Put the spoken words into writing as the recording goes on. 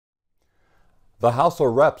The House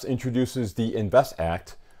of Reps introduces the INVEST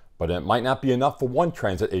Act, but it might not be enough for one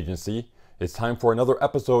transit agency. It's time for another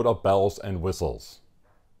episode of Bells and Whistles.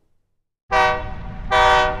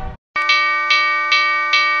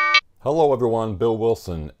 Hello everyone, Bill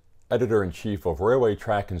Wilson, Editor-in-Chief of Railway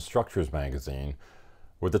Track and Structures magazine,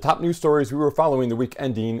 with the top news stories we were following the week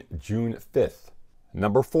ending June 5th.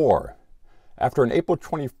 Number 4. After an April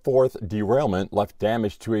 24th derailment left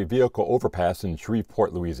damage to a vehicle overpass in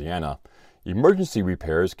Shreveport, Louisiana, emergency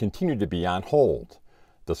repairs continue to be on hold.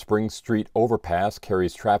 The Spring Street overpass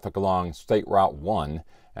carries traffic along State Route 1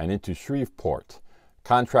 and into Shreveport.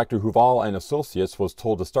 Contractor Huval and Associates was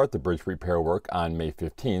told to start the bridge repair work on May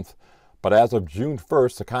 15th, but as of June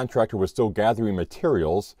 1st, the contractor was still gathering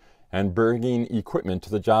materials and bringing equipment to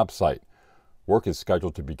the job site. Work is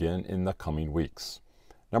scheduled to begin in the coming weeks.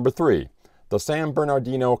 Number 3. The San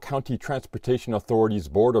Bernardino County Transportation Authority's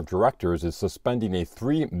Board of Directors is suspending a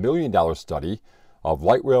 $3 million study of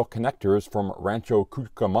light rail connectors from Rancho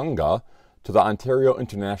Cucamonga to the Ontario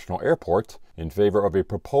International Airport in favor of a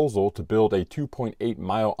proposal to build a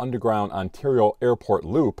 2.8-mile underground Ontario Airport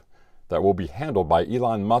loop that will be handled by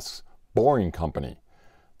Elon Musk's Boring Company.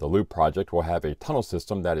 The loop project will have a tunnel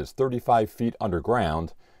system that is 35 feet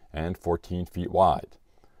underground and 14 feet wide.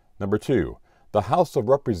 Number 2. The House of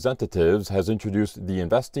Representatives has introduced the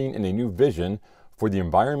Investing in a New Vision for the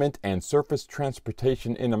Environment and Surface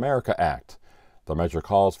Transportation in America Act. The measure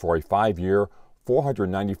calls for a 5-year,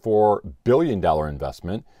 $494 billion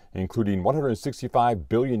investment, including $165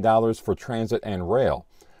 billion for transit and rail.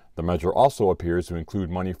 The measure also appears to include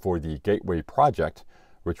money for the Gateway Project,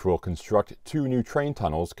 which will construct 2 new train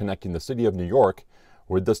tunnels connecting the city of New York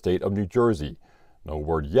with the state of New Jersey. No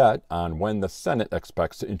word yet on when the Senate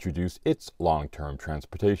expects to introduce its long-term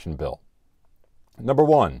transportation bill. Number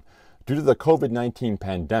 1. Due to the COVID-19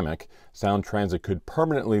 pandemic, Sound Transit could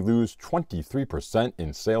permanently lose 23%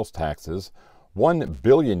 in sales taxes, $1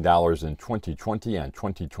 billion in 2020 and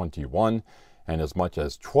 2021, and as much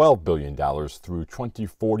as $12 billion through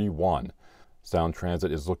 2041. Sound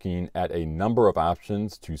Transit is looking at a number of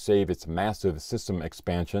options to save its massive system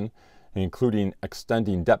expansion, including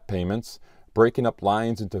extending debt payments, breaking up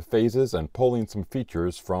lines into phases, and pulling some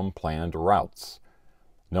features from planned routes.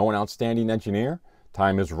 Know an outstanding engineer?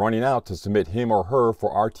 Time is running out to submit him or her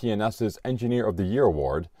for RTNS's Engineer of the Year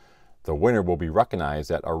award. The winner will be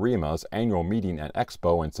recognized at ARIMA's annual meeting and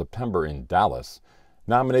expo in September in Dallas.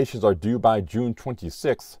 Nominations are due by June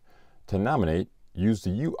 26th. To nominate, use the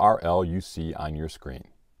URL you see on your screen.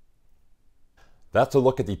 That's a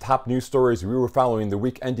look at the top news stories we were following the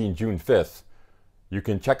week ending June 5th. You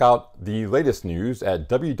can check out the latest news at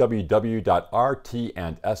www.rtnds.com.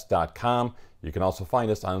 You can also find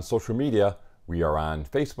us on social media. We are on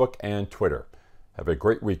Facebook and Twitter. Have a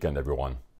great weekend, everyone.